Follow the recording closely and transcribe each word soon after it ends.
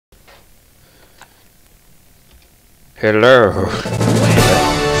Hello.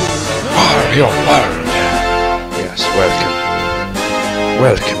 WARIO WORLD. Yes, welcome.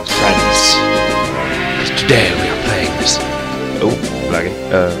 Welcome, friends. Today we are playing this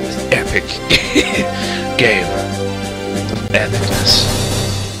this epic game of epicness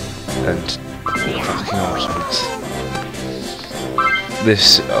and fucking awesomeness.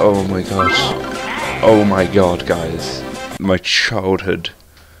 This, oh my god, guys. My childhood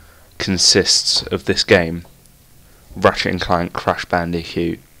consists of this game. Ratchet & Clank, Crash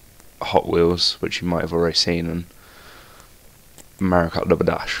Bandicoot, Hot Wheels, which you might have already seen, and Mario Kart Double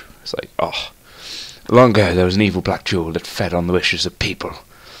Dash. It's like, oh. Long ago there was an evil black jewel that fed on the wishes of people,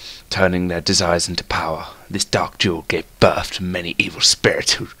 turning their desires into power. This dark jewel gave birth to many evil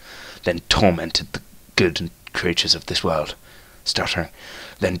spirits who then tormented the good creatures of this world. Stuttering.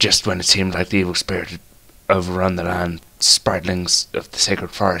 Then just when it seemed like the evil spirit had overrun the land, spritlings of the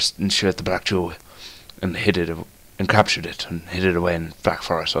sacred forest ensured the black jewel and captured it and hid it away in Black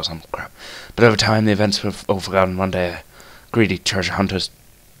Forest or some crap. But over time the events were all forgotten. One day a greedy treasure hunter's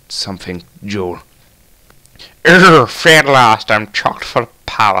something jewel. Ugh, fate lost, I'm chocked full of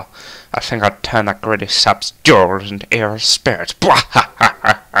power. I think I'd turn that greedy sap's jewels into evil spirits. Because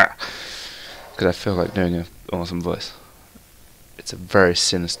I feel like doing an awesome voice. It's a very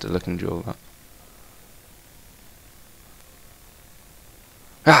sinister looking jewel, that.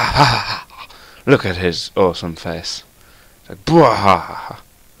 Look at his awesome face. It's like, bwahaha.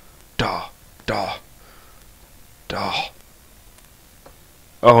 Da, da, da.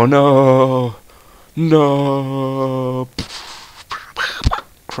 Oh no! No!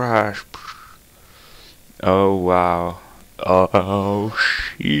 Crash. Oh wow. Oh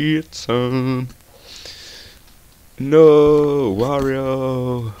shit, son. No,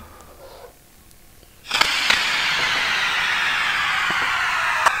 Wario.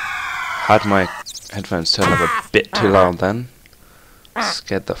 Had my headphones turned up a bit too loud then.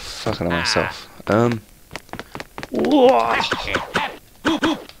 Scared the fuck out of myself.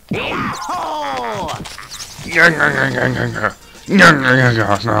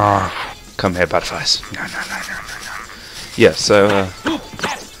 Come here, Butterflies. Yeah, so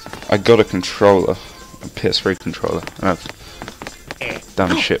I got a controller, a PS3 controller, and I've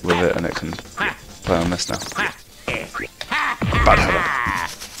done shit with it, and it can play on this now. Bad habit.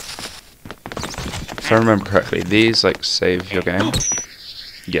 If I remember correctly, these like save your game.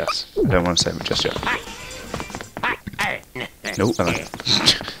 Yes, I don't want to save it just yet. Nope.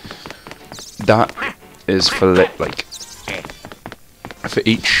 That is for for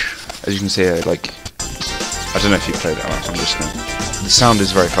each, as you can see, I don't know if you played it or not. I'm just gonna. The sound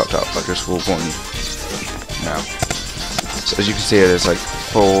is very fucked up. I just will warn you now. So as you can see, there's like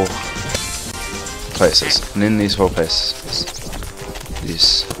 4 places, and in these 4 places,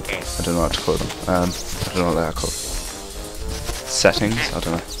 these. I don't know what to call them. I don't know what they are called. Settings? I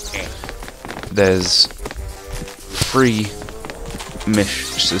don't know. There's 3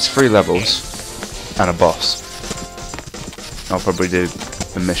 there's 3 levels and a boss. I'll probably do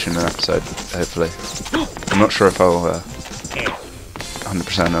a mission an episode, hopefully. I'm not sure if I'll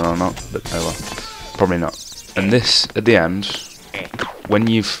 100% it or not, but oh well. Probably not. And this, at the end, when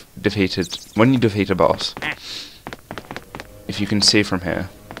you defeat a boss, if you can see from here,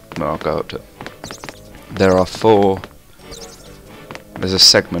 well, I'll go up to it. There are 4. There's a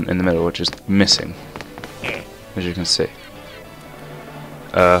segment in the middle which is missing, as you can see.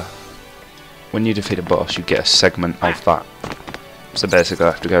 When you defeat a boss, you get a segment of that. So basically,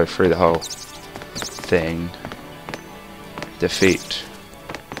 I have to go through the whole thing, defeat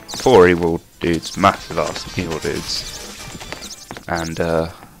 4 evil dudes, massive ass evil dudes, and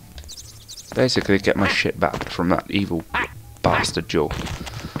basically get my shit back from that evil bastard jewel.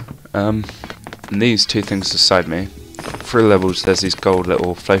 And these 2 things beside me, 3 levels, there's these gold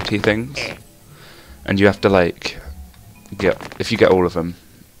little floaty things, and you have to if you get all of them,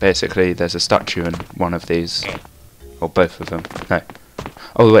 basically there's a statue in one of these, or both of them. No.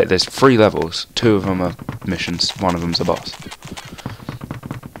 Oh wait, there's 3 levels, 2 of them are missions, 1 of them's a boss.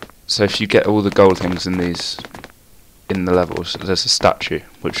 So if you get all the gold things in the levels, there's a statue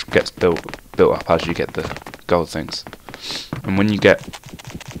which gets built up as you get the gold things. And when you get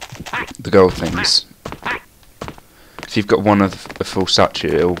the gold things, if you've got one of a full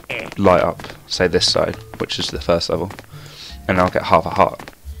statue, it'll light up, say this side, which is the first level, and I'll get half a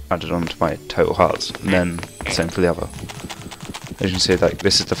heart added onto my total hearts, and then same for the other. As you can see, like,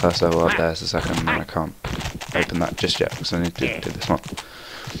 this is the first level, up there's the second, and I can't open that just yet because I need to do this one.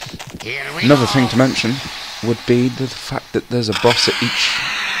 Another thing to mention would be the fact that there's a boss at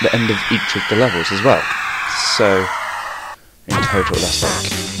the end of each of the levels as well. So in total that's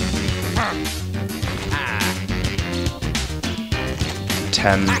like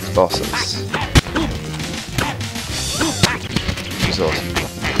 10 bosses. Which is awesome.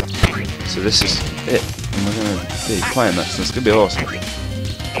 So this is it. And we're going to be playing this. It's going to be awesome.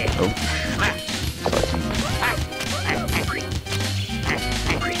 Oh.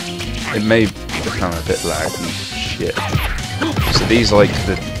 It may become a bit laggy and shit. So these are like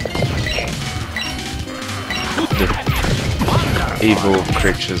the evil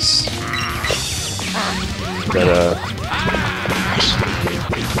creatures that are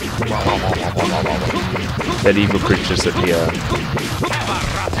evil creatures that the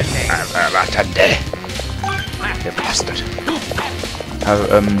you bastard.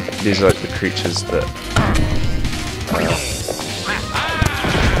 These are like the creatures that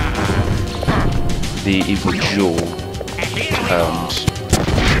the evil jewel turned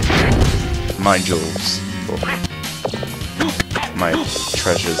my jewels, or my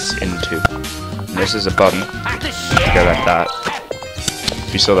treasures, into. And this is a button to go like that.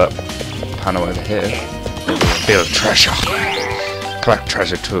 If you saw that panel over here, it will build treasure. Collect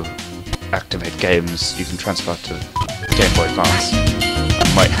treasure to activate games you can transfer to Game Boy Advance.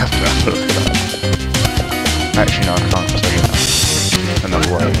 I might have to have a look at that. Actually no, I can't tell you that. Another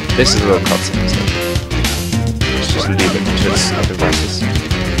way. This is a little cutscene, so let's just leave it to its devices.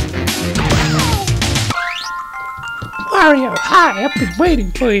 Wario, hi, I've been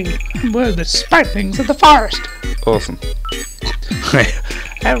waiting for you. I'm one of the spritlings of the forest. Awesome. I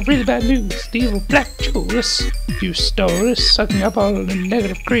have really bad news. The evil black jewels you stole is sucking up all the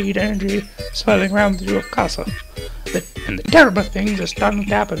negative greed energy swirling around your castle. And the terrible things are starting to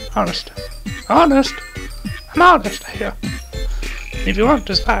happen. Honest. Honest? I'm honest here. If you want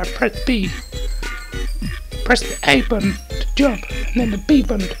to survive, press B. Press the A button to jump, and then the B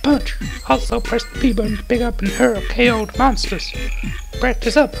button to punch. Also press the B button to pick up and hurl KO'd monsters.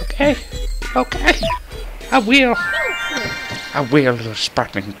 Practice up, okay? Okay. I will, little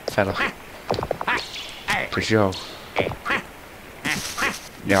sparkling fellow. For sure.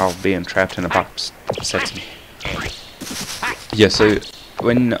 Y'all being trapped in a box upsets me. Yeah, so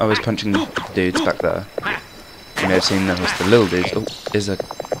when I was punching dudes back there, you may have seen there was the little dudes. Oh,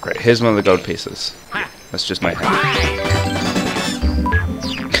 right, here's one of the gold pieces. That's just my head.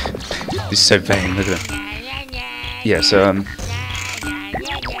 He's so vain, look at him. Yeah, so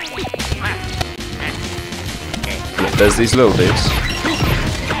look, there's these little dudes.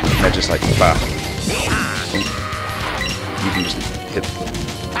 And they're just like bah. You can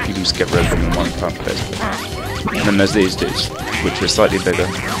just get rid of them in one punch, basically. And then there's these dudes, which are slightly bigger,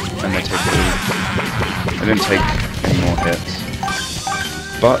 and they don't take any more hits.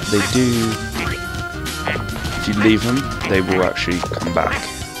 But they do. If you leave them, they will actually come back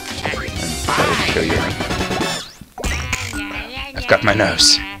and try to kill you. I've got my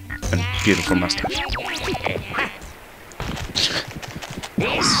nose and beautiful mustache.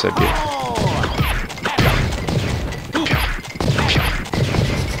 It's so beautiful.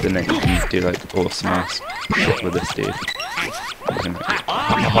 Then you can do like awesome ass shit with this dude. You can, like,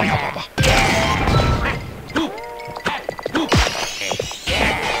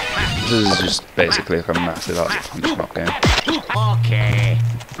 this is just basically like a massive ass punch knock game. Okay.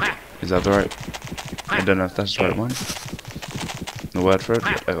 Is that the right? I don't know if that's the right one. The word for it?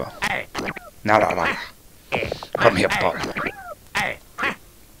 Oh well. Now, come here, button.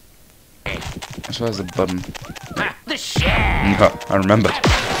 As well as the button. No, I remembered.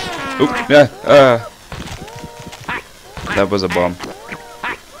 Oh, yeah, that was a bomb.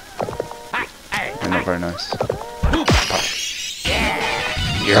 They're not very nice.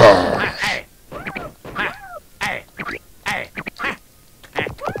 Yeah.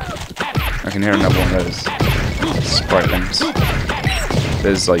 I can hear another one of those spritlings.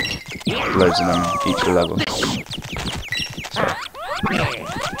 There's like loads of them each level. Sorry.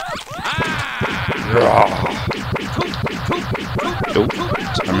 Oh,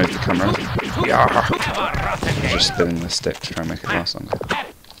 I moved the camera. Yeah. I'm just spinning the stick to try and make it last longer.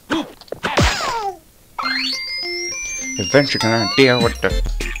 Eventually gonna deal with the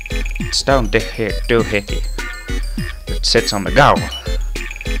stone doohickey that sits on the goal.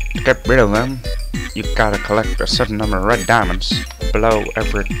 To get rid of them, you gotta collect a certain number of red diamonds. Below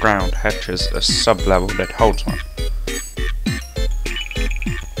every ground hatches a sub-level that holds one.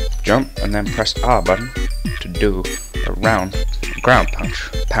 Jump and then press R button to do a round ground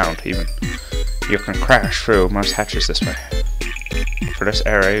pound even. You can crash through most hatches this way. For this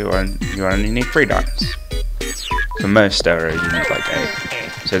area you only need 3 diamonds. For most areas you need like 8.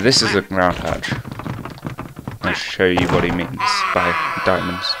 So this is a ground hatch. I'll show you what he means by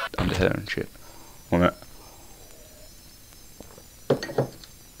diamonds under here and shit. 1 minute.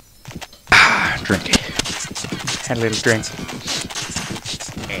 Drinky. Had a little drink.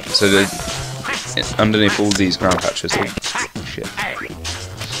 So underneath all these ground patches, shit,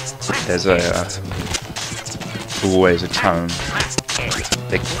 there's always a challenge.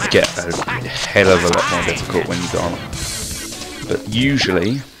 They get a hell of a lot more difficult when you go on. But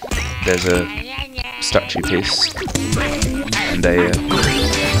usually there's a statue piece and a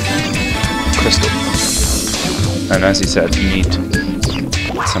crystal. And as he said, you need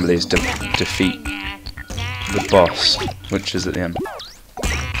some of these to defeat the boss, which is at the end.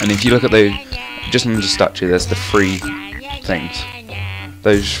 And if you look at just under the statue, there's the 3 things.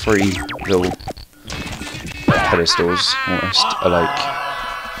 Those 3 little pedestals almost are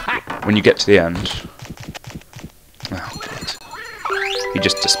like, when you get to the end, oh god, he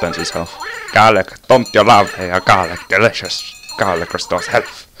just dispenses health. Garlic, don't you love your garlic? Delicious garlic restores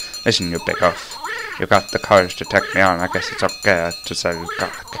health. Listen, you big oaf. You got the courage to take me on. I guess it's okay to sell you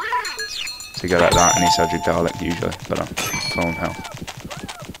garlic. So you go like that, and he sells you garlic usually, but I'm full on health.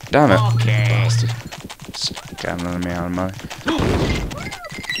 Damn it, bastard! Scamming me out of money.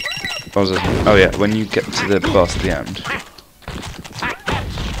 What was I saying? Oh yeah, when you get to the boss at the end,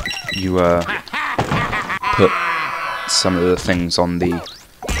 you put some of the things on the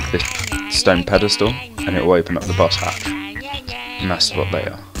stone pedestal, and it will open up the boss hatch. And that's what they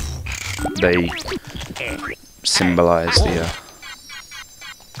are. They symbolise the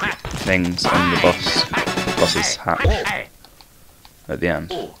things on the boss's hatch at the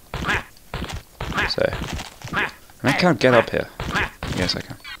end. So, and I can't get up here. Yes, I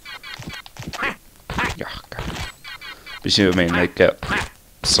can. Yeah, okay. But you see what I mean? They get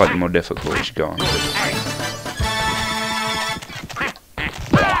slightly more difficult as you go on.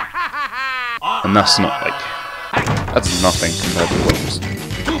 And that's not like, that's nothing compared to what's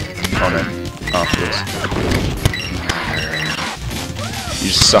on it afterwards. You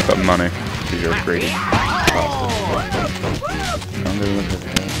just suck up money because you're a greedy bastard. I'm gonna look over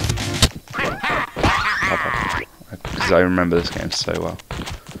here. Because I remember this game so well.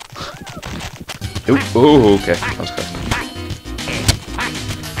 Ooh, okay, that was good.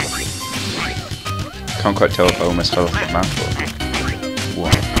 Can't quite tell if I almost fell off the map or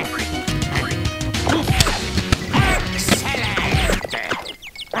what.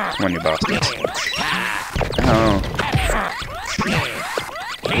 Come on, you bastards. Oh.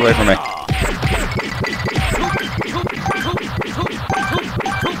 Get away from me.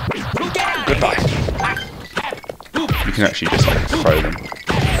 Goodbye. You can actually just like throw them.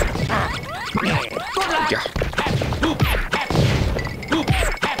 Yeah.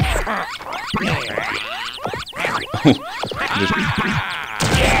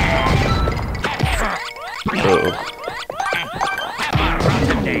 Oh.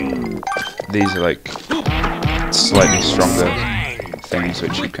 These are like slightly stronger things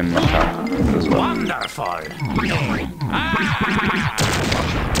which you can knock out as well.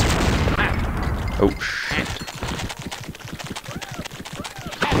 Oh shit.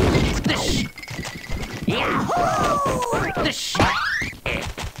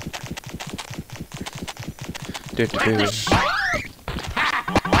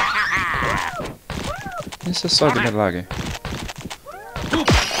 This is slightly bit laggy.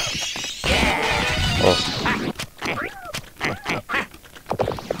 Awesome.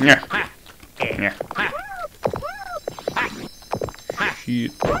 Yeah. Yeah.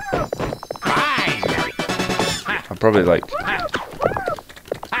 Shit. I'll probably like.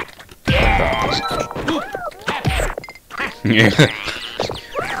 Yeah.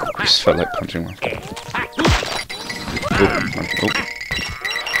 I just felt like punching one. Oh.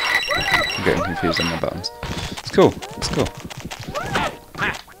 I'm getting confused on my buttons. It's cool. It's cool.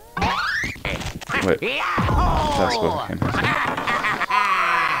 Wait. That's what I came here for.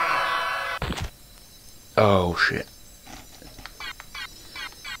 Oh shit.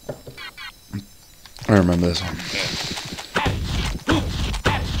 I remember this one.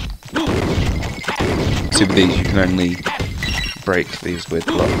 See, with these you can only break these with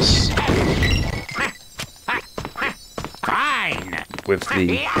blocks. With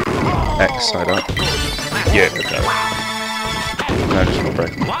the X side up. Yeah, good go. No, just not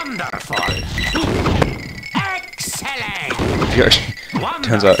break them. If you actually,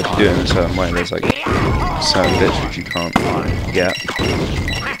 turns out if you do it in a certain way, there's like certain bits which you can't get.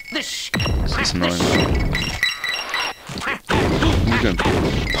 It's annoying. You can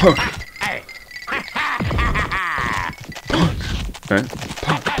punch. Right?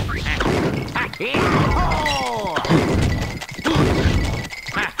 Punch.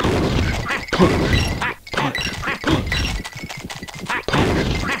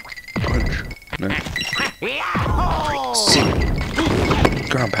 No. See.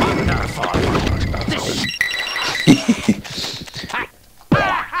 Ground pound.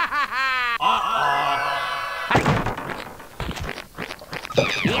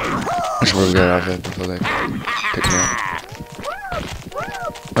 forever before they pick me up.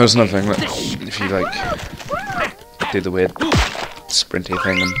 That's another thing, look, if you like do the weird sprinty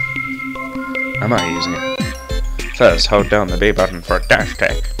thing, and I'm not using it. First, hold down the B button for a dash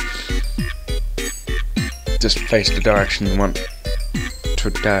attack. Just face the direction you want to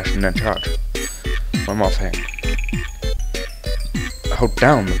dash and then charge. One more thing. Hold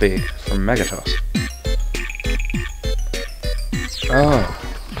down the B for Mega Toss. Oh.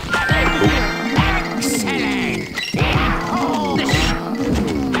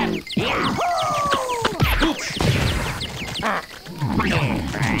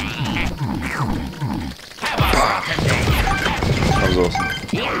 That was awesome.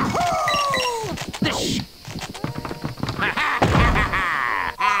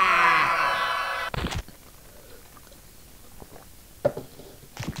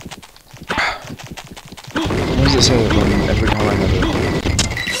 What does it say when every time I'm ever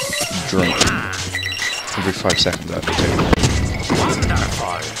drunk? Every 5 seconds I have to take.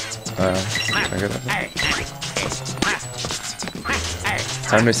 Can I get that thing?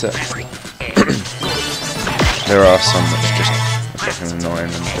 How many sets? There are some that's just fucking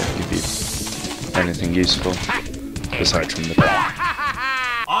annoying and don't give you anything useful aside from the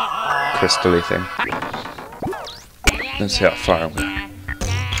crystal-y thing. Let's see how far I'm going.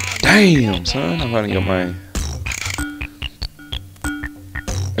 Damn, son! I've only got my...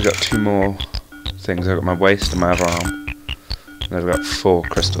 I've got 2 more things. I've got my waist and my other arm. And I've got 4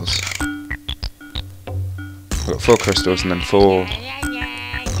 crystals. I've got 4 crystals and then 4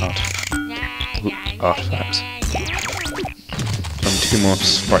 artifacts. And 2 more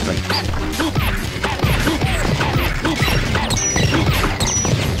sprite links.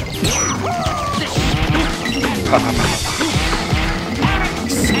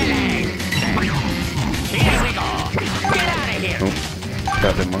 Oh,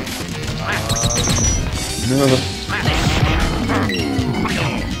 that didn't work. No.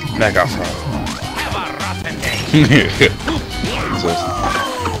 Mega frog. That's awesome.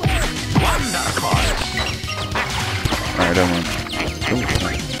 Alright, don't mind.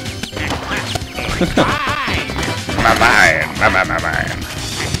 My mind.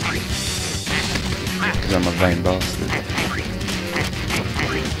 Because I'm a vain bastard.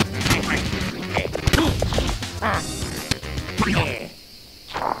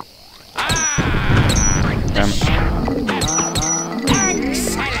 Damn it.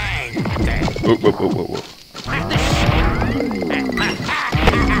 Whoa.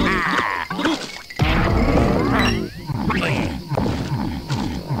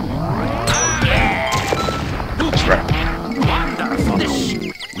 That's right.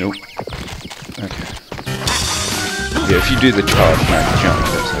 Nope. Okay. Yeah, if you do the charge man jump,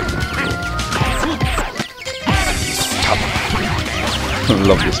 that's like... I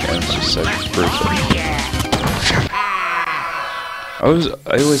love this game, it's just so brutal. I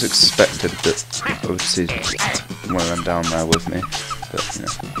always expected that I would see one of them down there with me, but you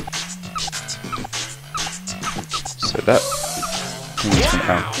know. So that thing is going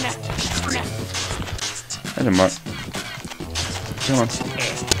out. I don't mind. Come on.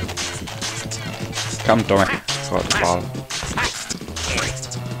 Come to me. Got the ball.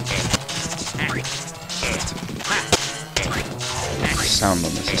 The sound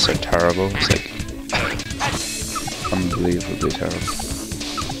on this is so terrible. It's like unbelievably terrible.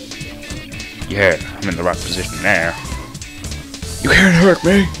 Yeah, I'm in the right position now. You can't hurt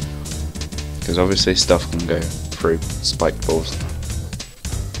me! Because obviously stuff can go through spiked balls.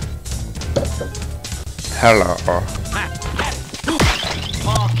 Hello.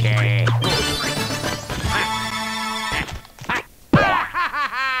 Okay.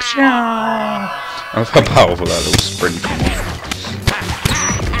 I love how powerful that little sprint can be.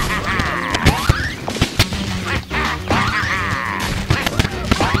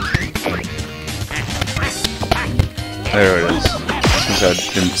 There it is. Since I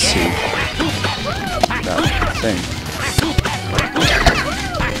didn't see that thing.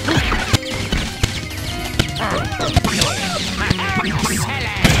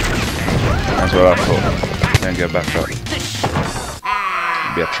 That's what I thought. Then go back up.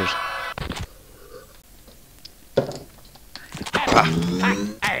 Bitches.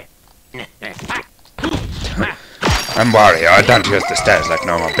 I'm Wario. I don't use the stairs like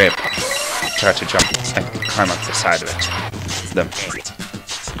normal people. Try to jump and climb up the side of it. Them.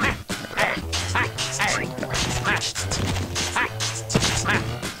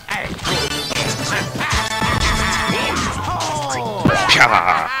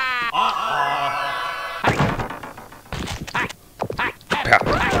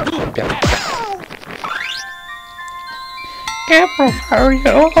 Careful,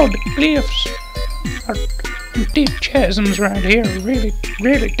 Wario, all the cliffs. dark and deep chasms around here are really,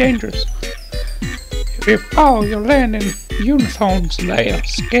 really dangerous. If you fall, you'll land in Unicorn's lair.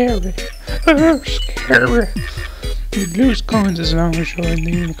 Scary. Scary. You'd lose coins as long as you're in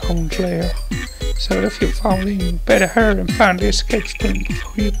the Unicorn's lair. So if you fall in, you better hurry and find the escape spring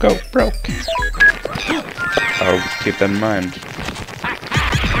before you go broke. I'll keep that in mind.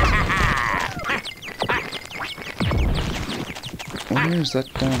 Where is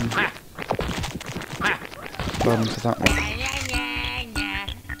that button for that one?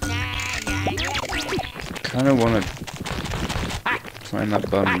 Kinda wanna find that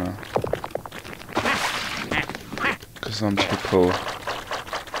button now. Cause I'm too cool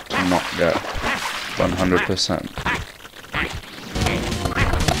to not get 100%.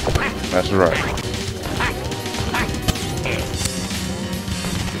 That's right.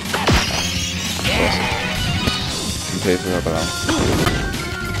 Awesome. Completely forgot about that.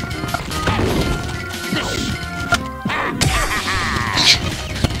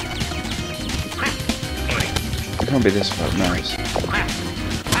 It can't be this far, nice.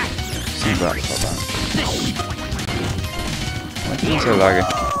 Seems that far back. Why is it so laggy?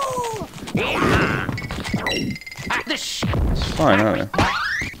 It's fine, isn't it?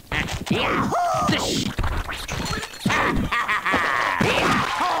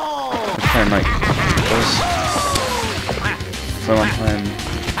 Okay, like, those from playing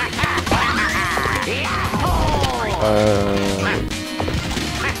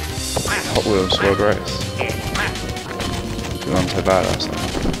Hot Wheels World Race. I'm so bad at that.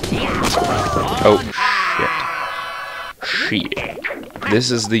 Oh shit. This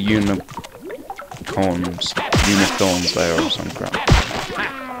is the unicorns there or some crap.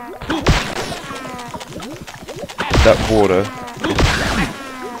 That water,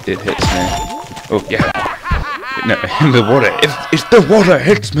 it hits me. Oh yeah. No, in the water. If the water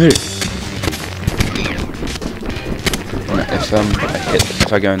hits me. No,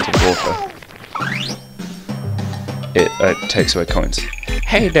 if I go into water, it takes away coins.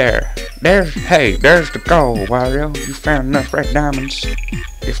 Hey there, there's the goal, Wario. You found enough red diamonds.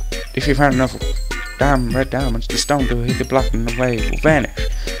 If you found enough red diamonds, the stone to hit the block and the wave will vanish.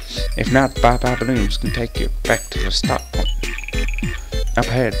 If not, bye-bye balloons can take you back to the start point. Up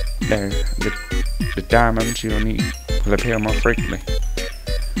ahead, there, the diamonds you'll need will appear more frequently.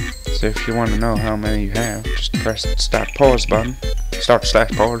 So if you want to know how many you have, just press the start/pause button,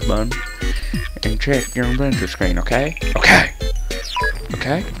 and check your inventory screen, okay?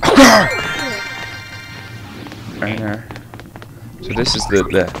 Okay. Right there. So this is the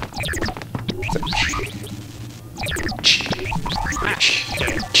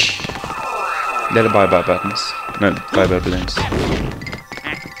they're the bye-bye buttons. No, bye-bye balloons.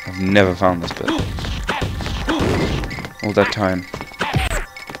 I've never found this bit. All that time.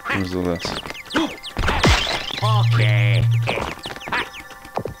 What was all this? Okay.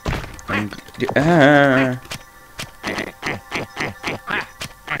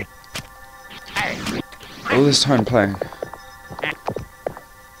 All this time playing.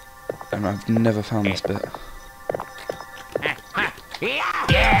 And I've never found this bit.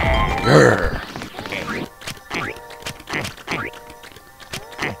 Yeah.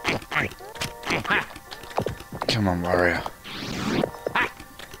 Come on, Wario.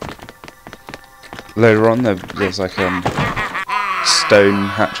 Later on, there's like stone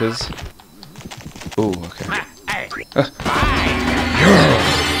hatches. Ooh, okay.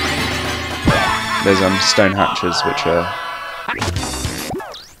 There's stone hatches which are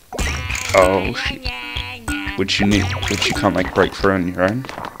shit. Which you can't like break through on your own.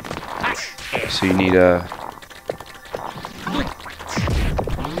 So you need a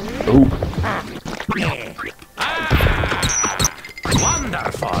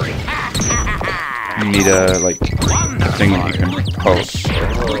you need a like thing that you can hold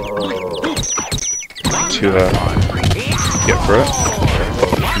to get through it.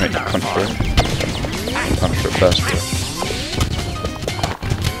 No, you punch through it. Punch through it first.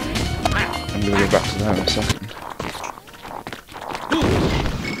 I'm gonna go back to that in a second.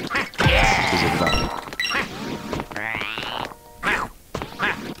 Because of that.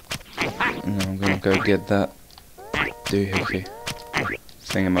 And then I'm gonna go get that doohickey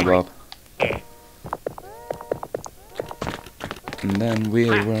thingamabob. And then we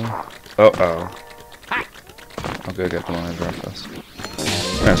will... Uh-oh. I'll go get the one I drive first.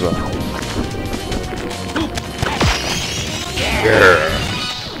 May as well. Yeah.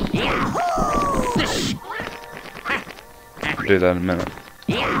 I'll do that in a minute.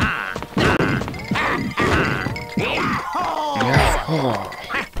 Yeah. Oh.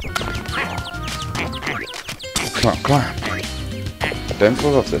 Come on, climb. Don't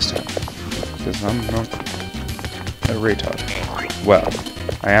fall off this time. because I'm not a retard. Well,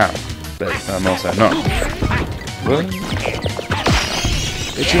 I am, but I'm also not. What?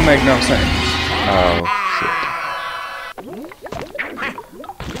 Did you make no sense? Oh, shit.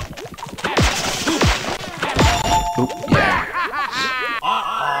 Oop, yeah.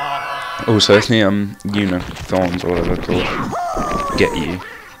 Also, if the unicorns or whatever they're called get you,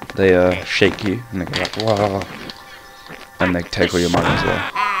 they shake you and they go like, wow, and they take all your money as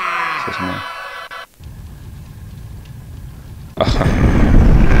well. So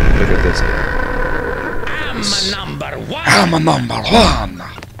look at this guy. I'm a number one.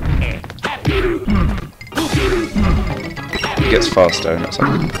 It gets faster and it's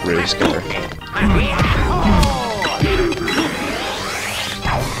like really scary.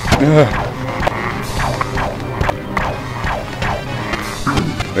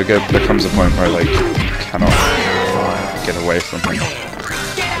 There comes a point where like you cannot get away from him.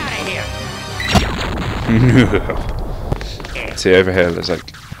 See over here, there's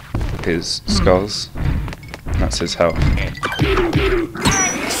like his skulls. That's his health.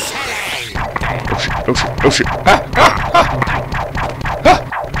 Oh shit! Oh shit! Oh shit! Ah! Ah! Ah!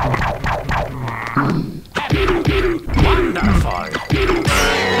 Wonderful!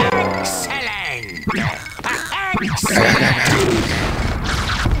 Excellent!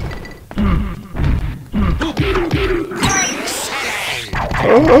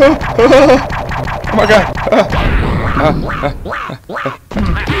 Oh my god!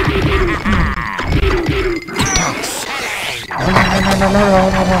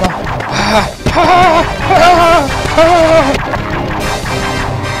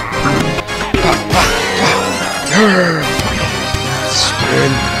 No!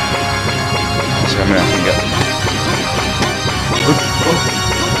 Spin! See how many I can get.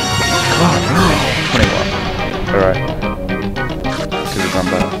 Oh no! 21. Alright. Because we've gone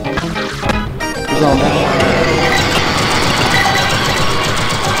better. We've gone better.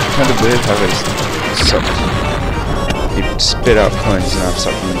 Kind of weird how they suck. You spit out coins and I've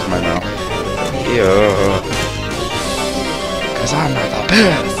sucked them into my mouth. Ew. Because I'm not the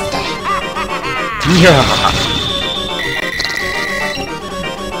best. Yeah.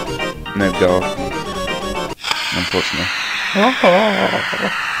 No goal. Unfortunately.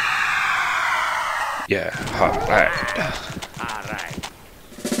 Yeah, hot right.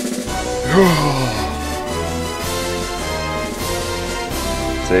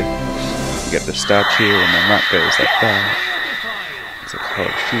 See? You get the statue and then that goes like that. It's like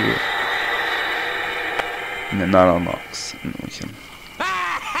hot shoot. And then that unlocks and we can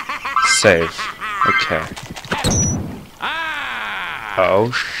save. Okay.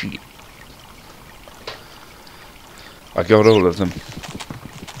 Oh shit. I got all of them.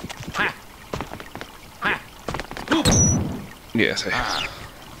 Yeah, so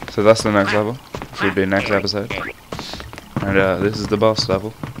that's the next level. Should be next episode. And this is the boss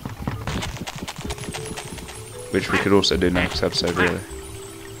level. Which we could also do next episode, really.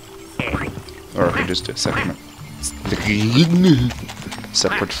 Or I could just do a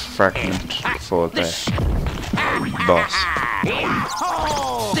separate fragment for the boss.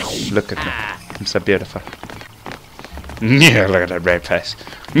 Look at me. I'm so beautiful. Yeah, look at that red face.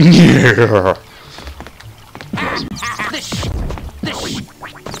 Yeah.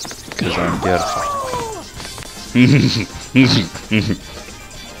 Because I'm beautiful.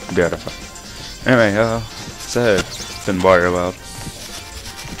 Beautiful. Anyway, so it's been WARIO WORLD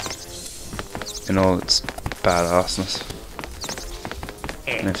in all its badassness.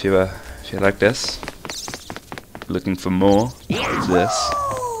 And if you like this, looking for more of this,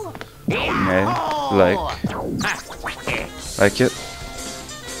 you know, like it,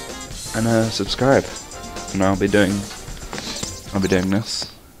 and subscribe. And I'll be doing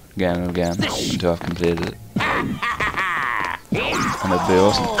this again and again until I've completed it. And it'll be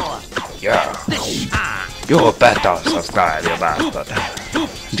awesome. Yeah. You're better, subscribe, you're bastard.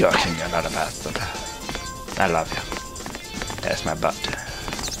 Joking, you're not a bastard. I love you. There's my butt.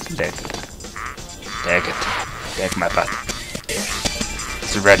 Take it. Take it. Take my butt.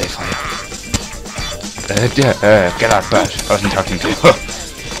 It's ready for you. Get out, butt. I wasn't talking to you.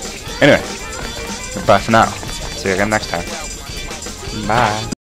 Anyway, goodbye for now. See you again next time. Bye.